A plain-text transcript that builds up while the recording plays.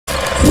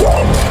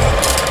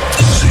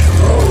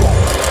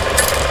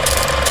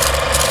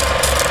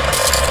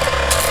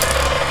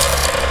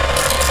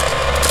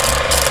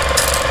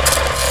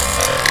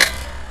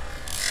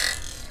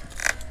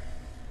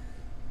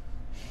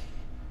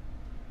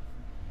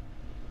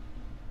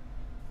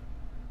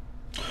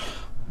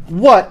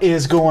What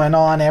is going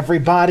on,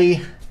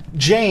 everybody?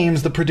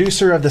 James, the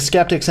producer of the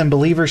Skeptics and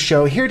Believers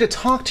show, here to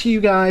talk to you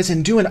guys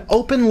and do an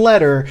open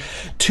letter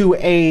to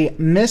a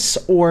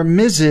Miss or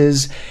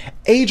Mrs.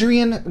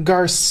 Adrian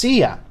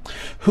Garcia,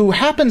 who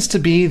happens to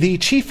be the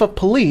chief of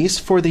police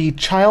for the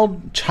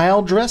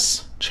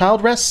Childress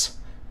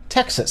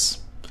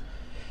Texas.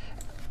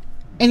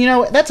 And you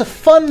know, that's a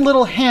fun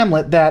little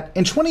hamlet that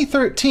in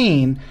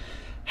 2013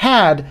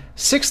 had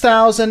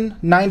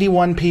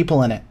 6,091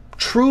 people in it.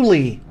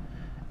 Truly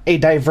a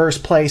diverse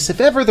place,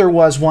 if ever there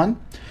was one.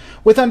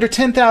 With under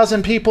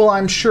 10,000 people,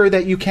 I'm sure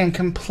that you can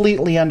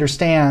completely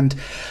understand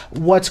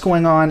what's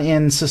going on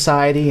in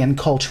society and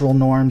cultural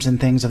norms and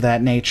things of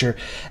that nature.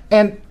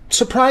 And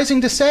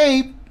surprising to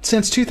say,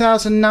 since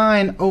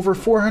 2009, over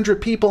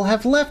 400 people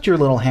have left your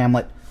little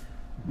hamlet.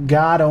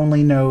 God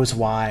only knows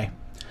why.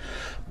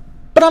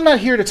 But I'm not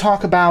here to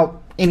talk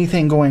about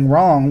anything going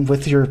wrong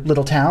with your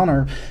little town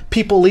or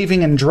people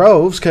leaving in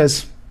droves,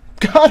 because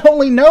God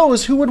only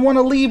knows who would want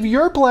to leave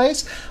your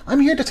place.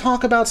 I'm here to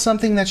talk about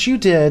something that you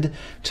did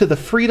to the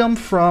Freedom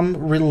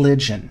from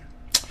Religion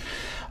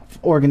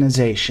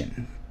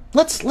organization.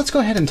 Let's go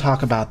ahead and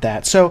talk about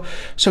that. So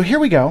here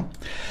we go.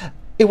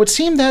 It would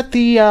seem that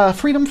the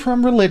Freedom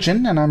from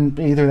Religion, and I'm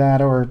either that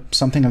or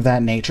something of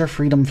that nature,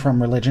 Freedom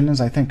from Religion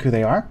is I think who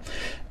they are,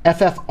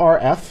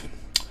 FFRF,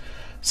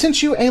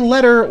 sent you a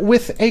letter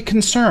with a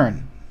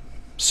concern.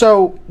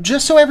 So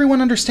just so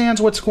everyone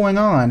understands what's going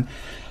on,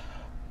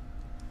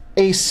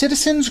 a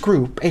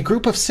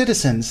group of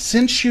citizens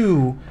sent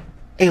you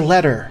a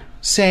letter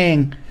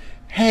saying,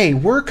 hey,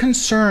 we're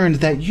concerned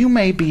that you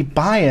may be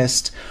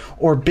biased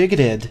or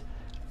bigoted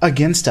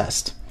against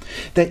us,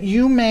 that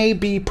you may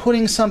be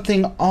putting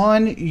something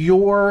on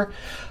your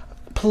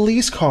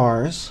police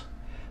cars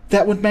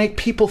that would make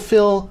people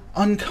feel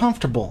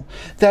uncomfortable,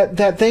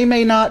 that they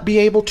may not be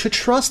able to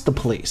trust the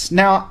police.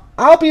 Now,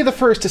 I'll be the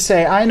first to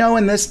say, I know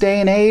in this day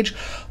and age,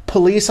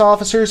 police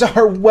officers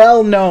are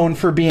well known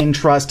for being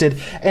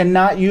trusted and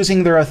not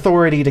using their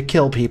authority to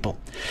kill people.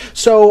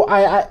 So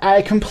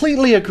I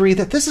completely agree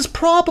that this is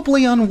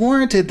probably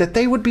unwarranted, that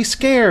they would be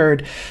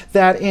scared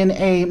that in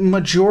a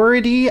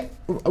majority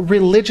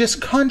religious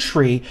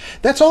country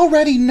that's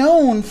already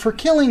known for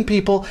killing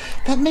people,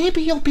 that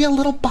maybe you'll be a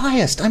little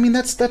biased. I mean,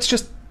 that's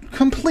just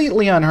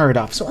completely unheard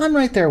of. So I'm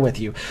right there with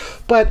you.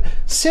 But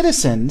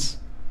citizens,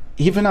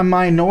 even a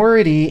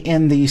minority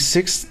in the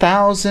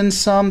 6,000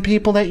 some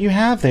people that you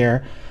have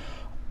there,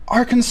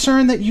 are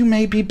concerned that you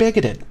may be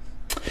bigoted,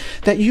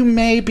 that you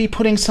may be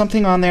putting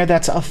something on there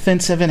that's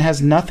offensive and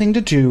has nothing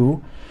to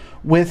do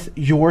with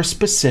your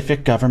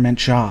specific government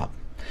job.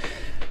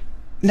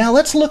 Now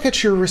let's look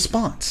at your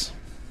response.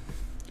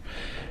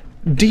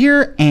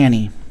 Dear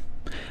Annie,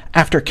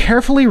 after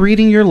carefully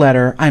reading your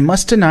letter, I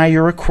must deny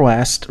your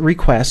request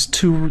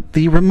to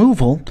the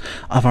removal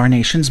of our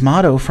nation's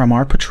motto from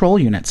our patrol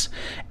units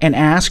and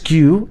ask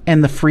you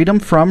and the Freedom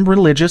from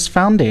Religion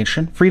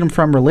Foundation,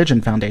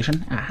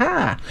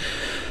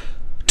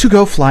 to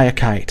go fly a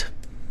kite.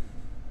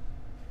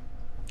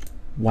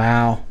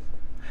 Wow.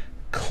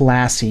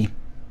 Classy.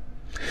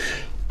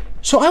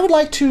 So I would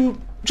like to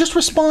just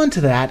respond to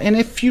that, and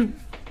if you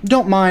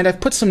don't mind,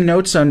 I've put some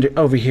notes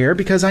over here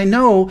because I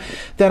know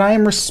that I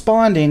am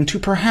responding to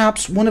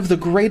perhaps one of the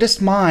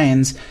greatest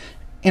minds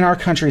in our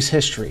country's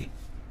history.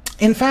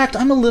 In fact,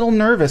 I'm a little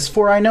nervous,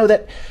 for I know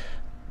that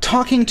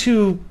talking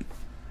to,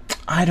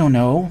 I don't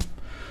know,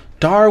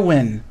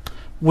 Darwin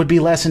would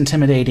be less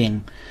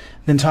intimidating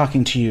than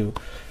talking to you.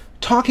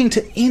 Talking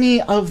to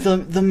any of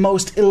the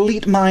most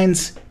elite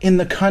minds in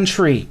the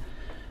country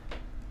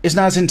is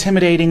not as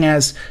intimidating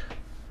as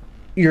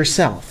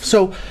yourself.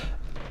 So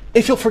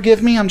if you'll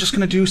forgive me, I'm just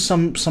going to do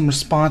some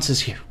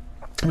responses here.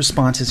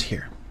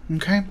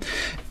 Okay?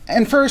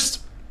 And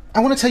first, I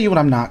want to tell you what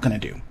I'm not going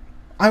to do.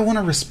 I want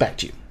to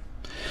respect you.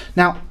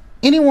 Now,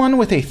 anyone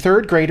with a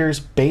third grader's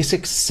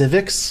basic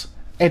civics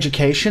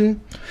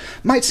education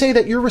might say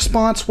that your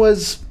response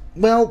was,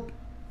 well,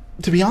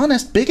 to be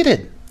honest,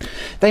 bigoted.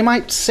 They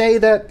might say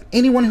that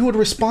anyone who would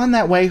respond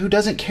that way, who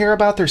doesn't care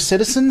about their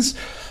citizens,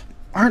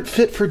 aren't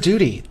fit for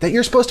duty, that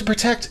you're supposed to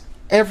protect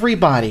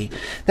everybody,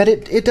 that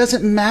it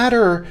doesn't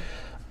matter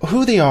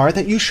who they are,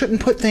 that you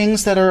shouldn't put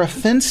things that are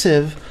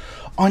offensive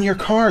on your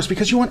cars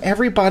because you want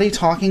everybody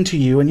talking to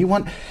you and you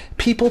want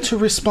people to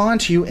respond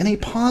to you in a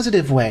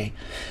positive way.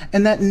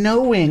 And that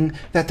knowing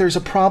that there's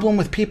a problem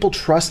with people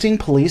trusting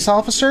police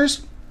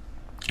officers,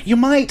 you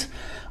might,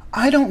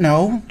 I don't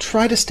know,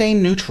 try to stay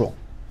neutral.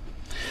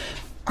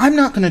 I'm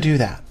not going to do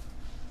that.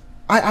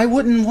 I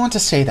wouldn't want to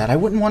say that. I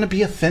wouldn't want to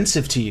be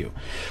offensive to you.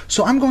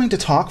 So I'm going to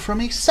talk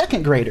from a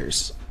second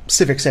grader's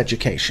civics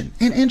education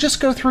and just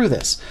go through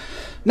this.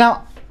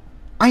 Now,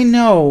 I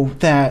know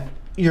that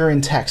you're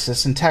in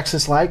Texas, and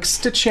Texas likes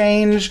to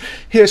change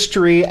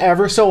history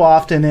ever so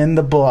often in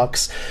the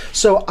books.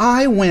 So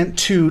I went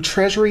to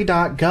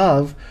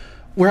treasury.gov,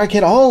 where I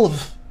get all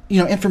of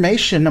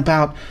information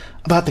about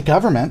the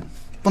government.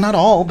 Well, not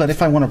all, but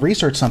if I want to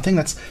research something,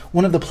 that's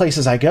one of the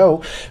places I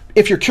go.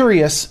 If you're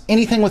curious,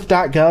 anything with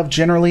 .gov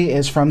generally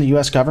is from the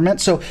US government.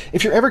 So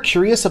if you're ever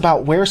curious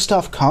about where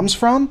stuff comes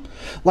from,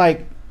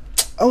 like,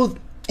 oh,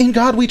 in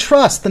God we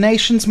trust, the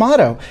nation's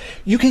motto,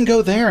 you can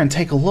go there and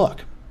take a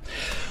look.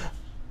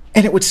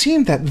 And it would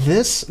seem that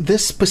this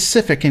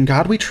specific in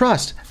God we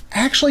trust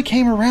actually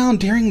came around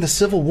during the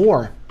Civil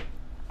War.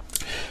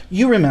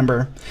 You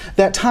remember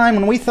that time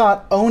when we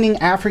thought owning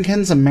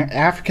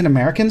African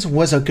Americans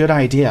was a good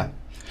idea,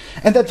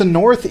 and that the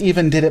North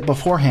even did it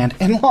beforehand,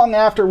 and long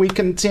after we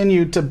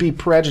continued to be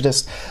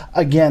prejudiced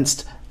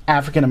against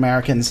African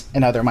Americans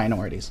and other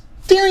minorities.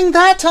 During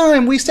that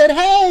time, we said,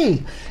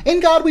 hey, in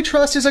God we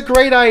trust is a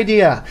great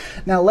idea.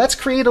 Now let's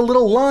create a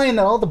little line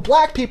that all the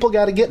black people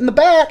got to get in the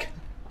back.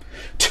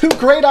 2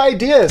 great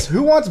ideas.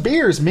 Who wants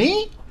beers?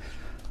 Me?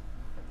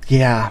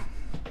 Yeah,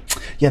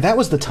 that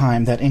was the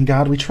time that In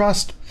God We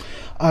Trust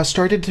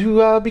started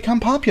to become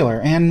popular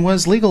and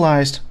was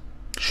legalized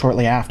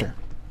shortly after.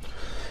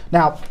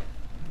 Now,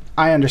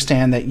 I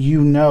understand that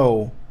you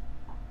know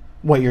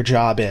what your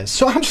job is,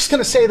 so I'm just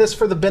going to say this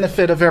for the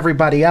benefit of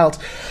everybody else.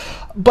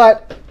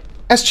 But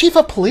as chief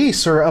of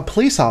police or a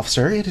police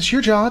officer, it is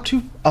your job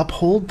to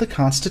uphold the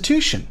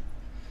Constitution,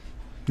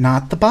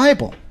 not the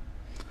Bible.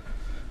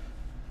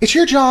 It's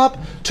your job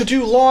to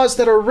do laws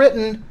that are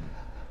written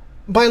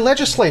by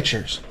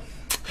legislatures,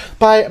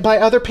 by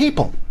other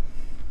people,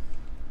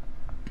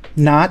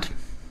 not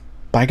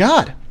by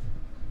God.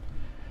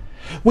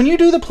 When you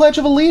do the Pledge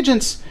of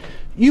Allegiance,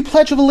 you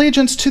pledge of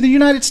allegiance to the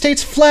United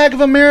States flag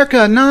of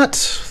America, not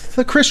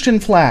the Christian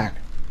flag.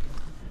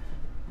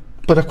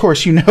 But of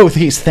course you know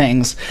these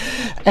things.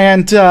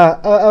 And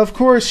of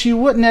course you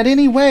wouldn't in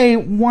any way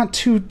want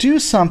to do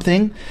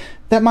something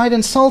that might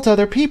insult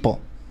other people.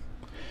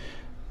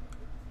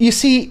 You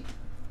see,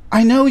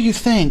 I know you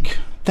think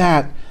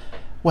that,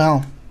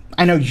 well,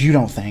 I know you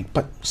don't think,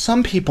 but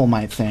some people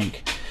might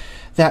think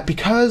that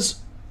because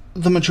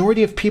the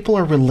majority of people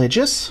are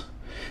religious,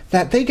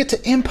 that they get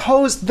to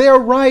impose their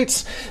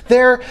rights,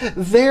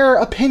 their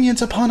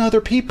opinions upon other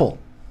people.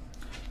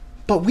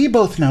 But we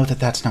both know that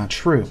that's not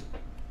true.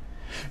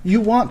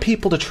 You want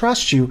people to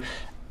trust you,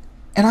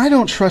 and I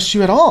don't trust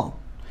you at all.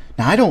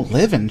 Now, I don't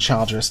live in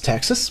Childress,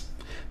 Texas.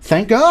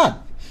 Thank God.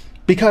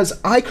 Because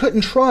I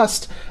couldn't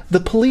trust the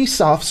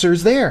police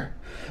officers there.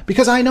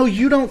 Because I know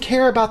you don't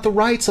care about the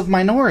rights of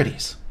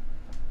minorities.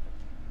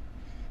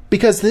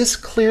 Because this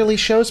clearly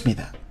shows me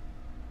that.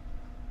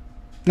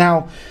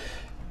 Now,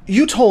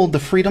 you told the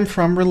Freedom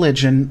from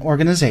Religion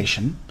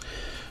organization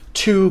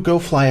to go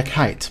fly a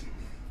kite.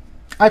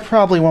 I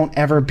probably won't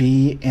ever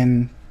be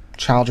in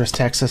Childress,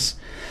 Texas,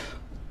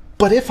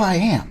 but if I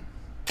am,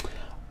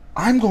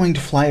 I'm going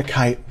to fly a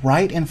kite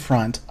right in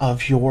front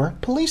of your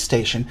police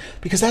station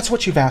because that's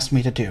what you've asked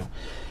me to do.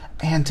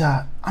 And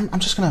I'm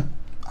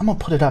gonna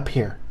put it up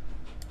here.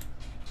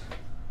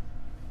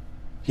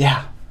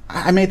 Yeah,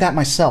 I made that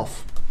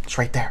myself. It's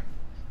right there.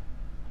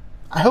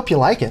 I hope you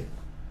like it.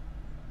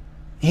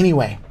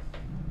 Anyway,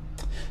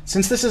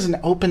 since this is an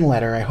open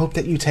letter, I hope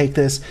that you take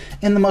this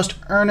in the most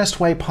earnest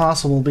way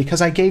possible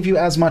because I gave you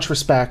as much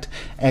respect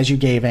as you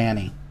gave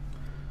Annie.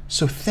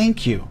 So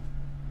thank you.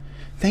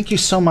 Thank you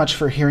so much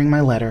for hearing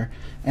my letter,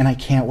 and I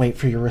can't wait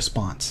for your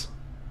response.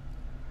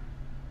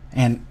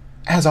 And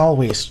as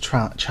always,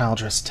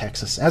 Childress,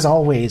 Texas, as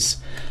always,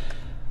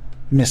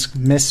 Miss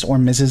or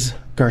Mrs.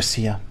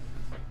 Garcia,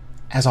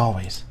 as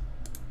always,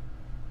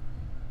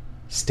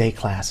 stay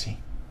classy.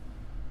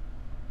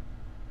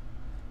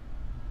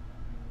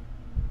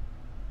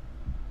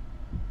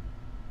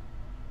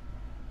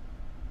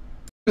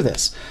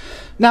 This.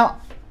 Now,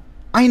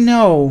 I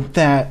know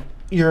that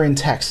you're in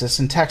Texas,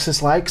 and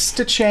Texas likes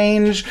to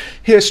change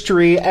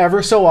history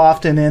ever so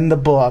often in the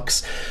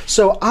books.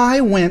 So I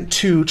went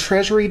to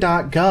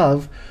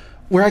treasury.gov,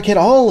 where I get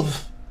all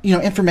of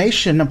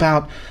information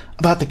about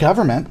the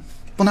government.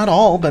 Well, not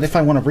all, but if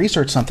I want to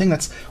research something,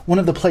 that's one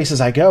of the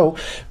places I go.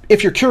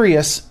 If you're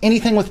curious,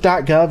 anything with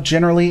 .gov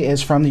generally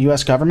is from the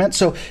US government.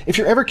 So if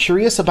you're ever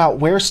curious about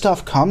where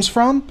stuff comes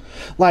from,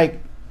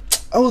 like,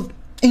 oh,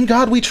 in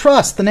God we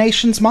trust, the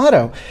nation's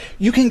motto,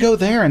 you can go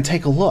there and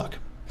take a look.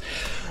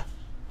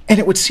 And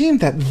it would seem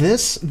that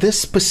this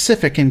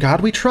specific in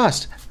God we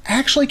trust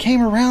actually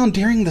came around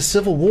during the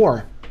Civil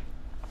War.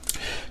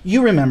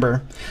 You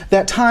remember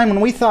that time when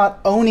we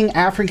thought owning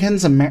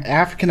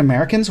African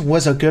Americans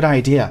was a good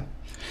idea,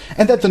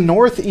 and that the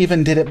North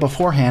even did it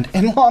beforehand,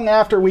 and long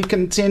after we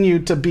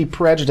continued to be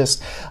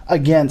prejudiced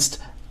against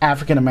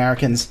African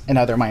Americans and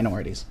other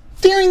minorities.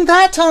 During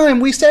that time,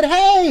 we said,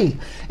 hey,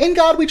 in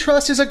God we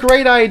trust is a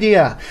great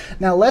idea.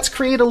 Now let's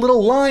create a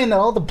little line that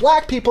all the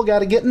black people got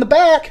to get in the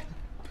back.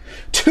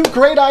 2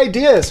 great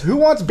ideas. Who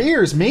wants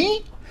beers?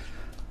 Me?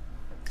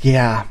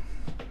 Yeah,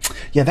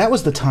 that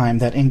was the time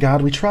that In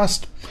God We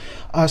Trust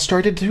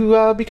started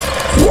to become...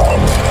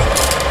 1-0.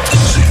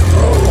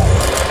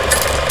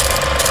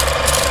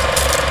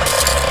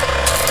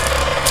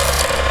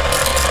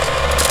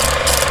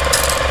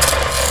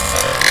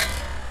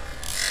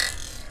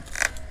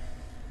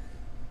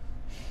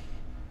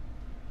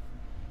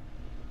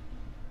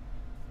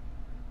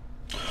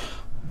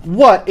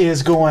 What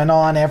is going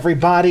on,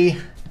 everybody?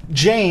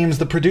 James,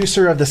 the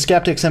producer of the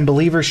Skeptics and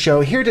Believers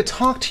show, here to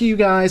talk to you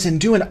guys and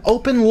do an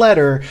open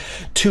letter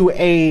to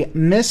a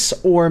Miss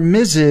or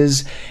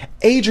Mrs.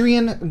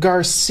 Adrian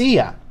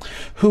Garcia,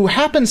 who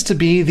happens to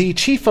be the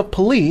chief of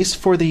police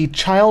for the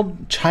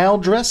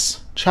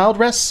Childress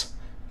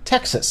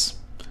Texas.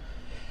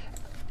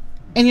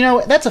 And you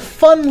know, that's a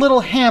fun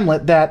little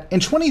hamlet that in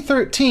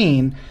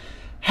 2013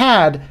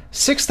 had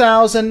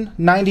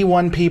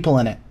 6,091 people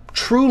in it.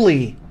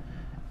 Truly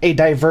a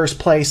diverse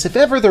place, if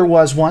ever there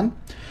was one.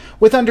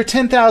 With under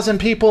 10,000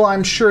 people,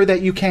 I'm sure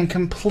that you can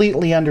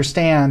completely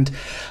understand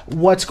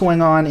what's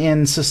going on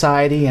in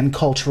society and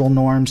cultural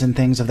norms and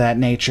things of that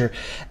nature.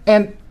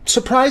 And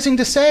surprising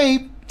to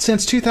say,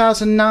 since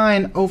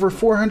 2009, over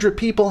 400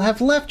 people have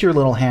left your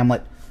little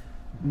hamlet.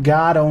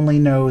 God only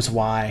knows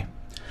why.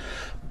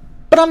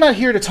 But I'm not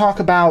here to talk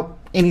about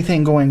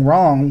anything going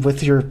wrong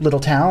with your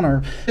little town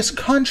or this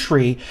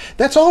country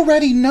that's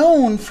already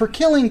known for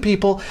killing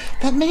people,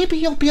 that maybe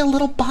you'll be a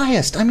little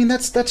biased. I mean,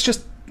 that's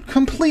just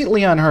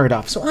completely unheard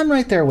of. So I'm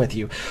right there with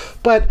you.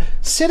 But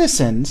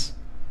citizens,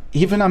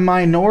 even a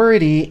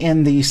minority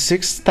in the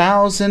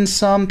 6,000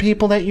 some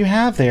people that you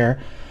have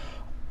there,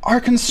 are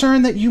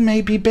concerned that you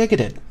may be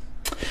bigoted,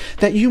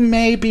 that you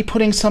may be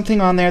putting something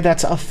on there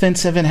that's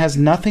offensive and has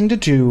nothing to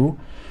do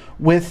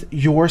with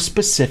your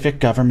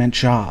specific government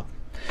job.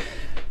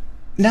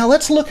 Now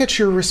let's look at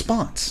your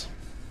response.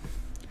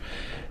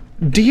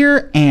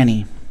 Dear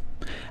Annie,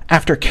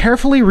 after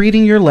carefully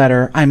reading your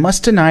letter, I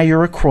must deny your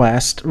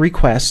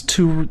request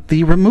to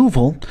the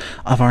removal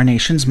of our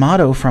nation's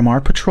motto from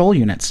our patrol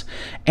units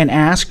and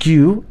ask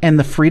you and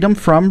the Freedom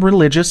from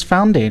Religion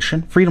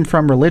Foundation,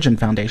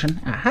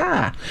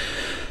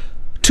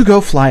 to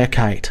go fly a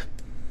kite.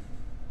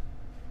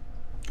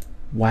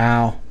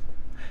 Wow.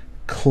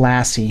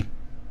 Classy.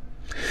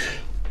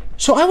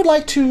 So I would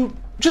like to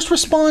just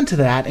respond to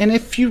that, and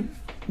if you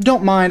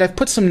don't mind, I've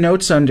put some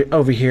notes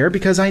over here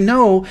because I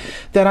know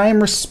that I am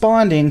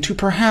responding to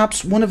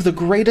perhaps one of the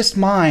greatest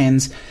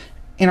minds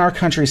in our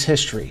country's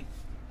history.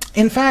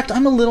 In fact,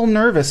 I'm a little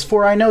nervous,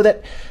 for I know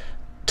that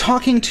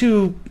talking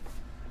to,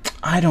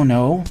 I don't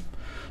know,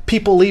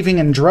 people leaving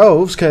in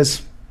droves,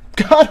 because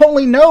God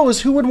only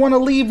knows who would want to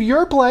leave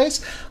your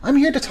place, I'm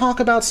here to talk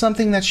about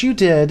something that you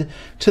did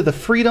to the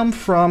Freedom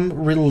from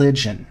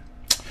Religion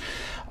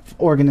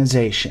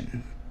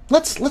organization.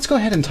 Let's go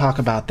ahead and talk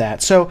about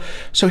that. So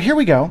here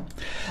we go.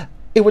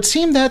 It would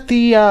seem that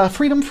the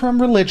Freedom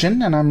from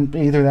Religion, and I'm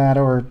either that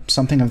or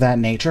something of that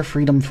nature,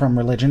 Freedom from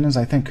Religion is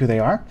I think who they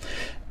are,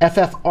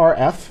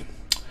 FFRF,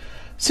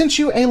 sent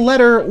you a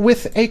letter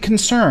with a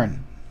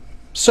concern.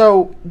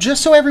 So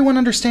just so everyone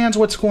understands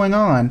what's going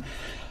on,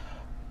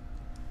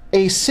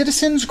 a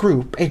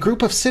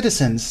group of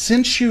citizens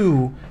sent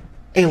you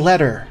a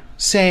letter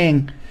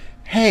saying,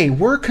 hey,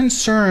 we're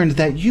concerned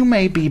that you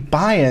may be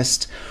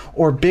biased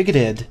or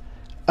bigoted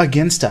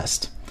against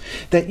us,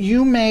 that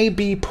you may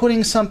be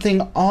putting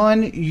something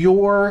on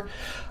your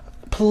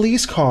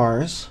police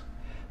cars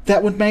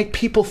that would make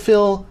people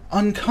feel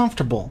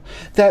uncomfortable,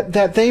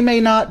 that they may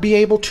not be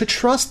able to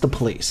trust the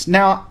police.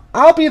 Now,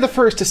 I'll be the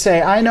first to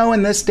say, I know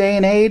in this day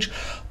and age,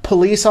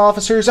 police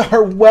officers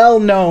are well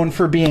known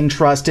for being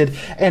trusted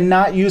and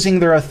not using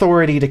their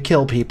authority to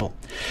kill people.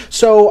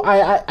 So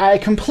I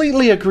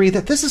completely agree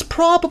that this is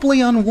probably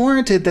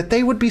unwarranted, that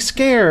they would be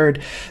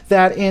scared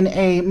that in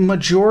a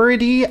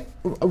majority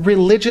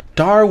religion,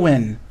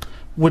 Darwin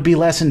would be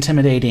less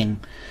intimidating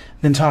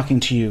than talking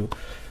to you.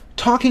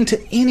 Talking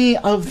to any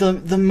of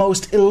the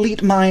most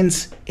elite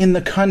minds in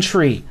the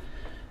country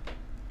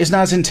is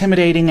not as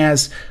intimidating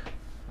as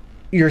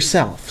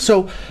yourself.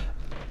 So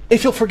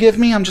if you'll forgive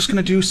me, I'm just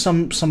going to do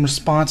some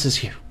responses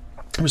here.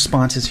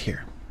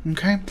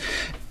 Okay?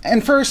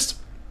 And first,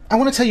 I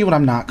want to tell you what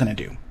I'm not going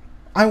to do.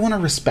 I want to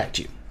respect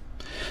you.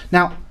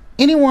 Now,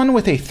 anyone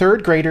with a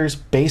third grader's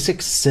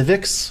basic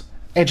civics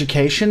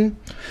education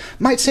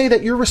might say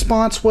that your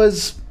response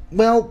was,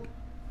 well,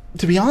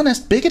 to be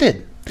honest,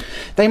 bigoted.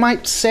 They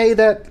might say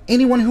that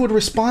anyone who would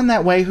respond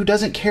that way, who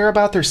doesn't care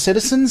about their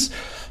citizens,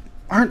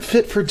 aren't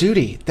fit for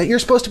duty, that you're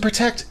supposed to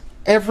protect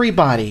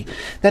everybody,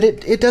 that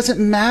it doesn't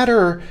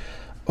matter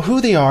who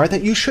they are,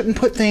 that you shouldn't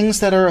put things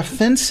that are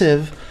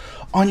offensive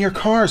on your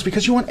cars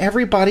because you want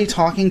everybody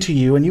talking to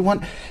you and you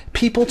want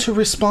people to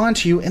respond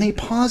to you in a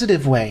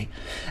positive way.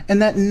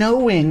 And that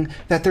knowing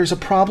that there's a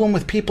problem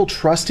with people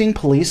trusting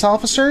police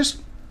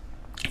officers,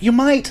 you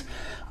might,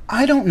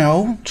 I don't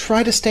know,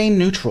 try to stay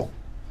neutral.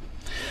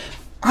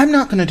 I'm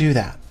not going to do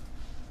that.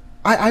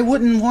 I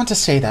wouldn't want to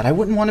say that. I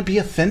wouldn't want to be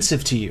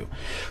offensive to you.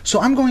 So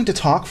I'm going to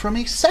talk from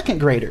a second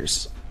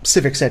grader's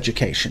civics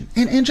education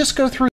and just go through